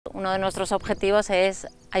Uno de nuestros objetivos es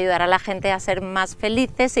ayudar a la gente a ser más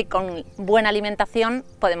felices y con buena alimentación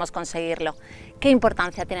podemos conseguirlo. ¿Qué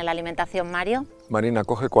importancia tiene la alimentación, Mario? Marina,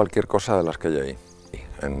 coge cualquier cosa de las que hay ahí,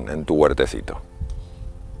 en tu huertecito.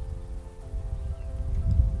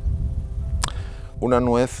 Una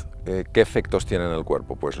nuez, ¿qué efectos tiene en el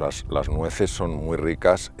cuerpo? Pues las nueces son muy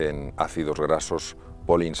ricas en ácidos grasos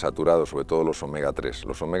poliinsaturados, sobre todo los omega 3.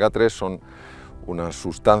 Los omega 3 son unas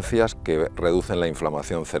sustancias que reducen la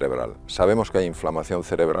inflamación cerebral. Sabemos que hay inflamación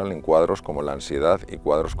cerebral en cuadros como la ansiedad y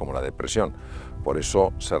cuadros como la depresión. Por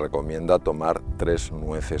eso se recomienda tomar 3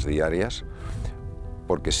 nueces diarias,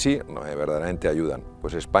 porque sí, verdaderamente ayudan.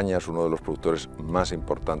 Pues España es uno de los productores más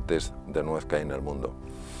importantes de nuez que hay en el mundo.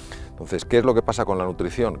 Entonces, ¿qué es lo que pasa con la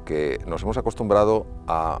nutrición? Que nos hemos acostumbrado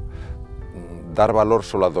a dar valor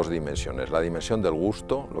solo a 2 dimensiones. La dimensión del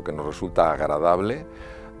gusto, lo que nos resulta agradable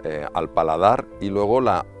al paladar, y luego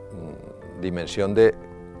la dimensión de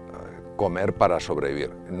comer para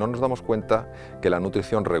sobrevivir. No nos damos cuenta que la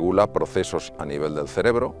nutrición regula procesos a nivel del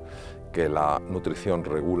cerebro, que la nutrición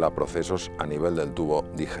regula procesos a nivel del tubo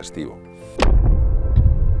digestivo.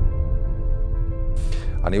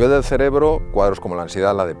 A nivel del cerebro, cuadros como la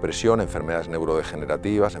ansiedad, la depresión, enfermedades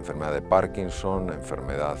neurodegenerativas, enfermedad de Parkinson,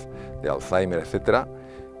 enfermedad de Alzheimer, etc.,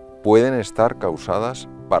 pueden estar causadas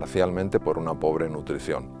parcialmente por una pobre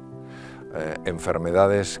nutrición.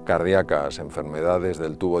 Enfermedades cardíacas, enfermedades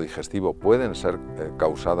del tubo digestivo pueden ser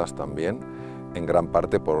causadas también en gran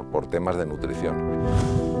parte por temas de nutrición.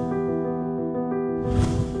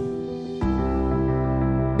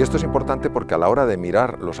 Y esto es importante porque a la hora de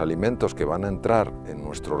mirar los alimentos que van a entrar en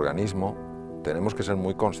nuestro organismo, tenemos que ser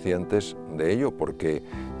muy conscientes de ello, porque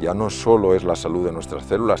ya no solo es la salud de nuestras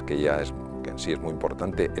células, que en sí es muy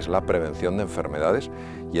importante, es la prevención de enfermedades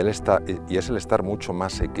y es el estar mucho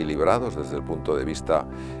más equilibrados desde el punto de vista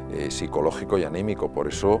psicológico y anímico. Por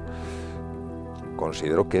eso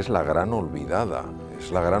considero que es la gran olvidada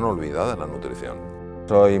la nutrición.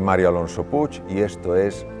 Soy Mario Alonso Puig y esto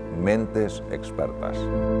es Mentes Expertas.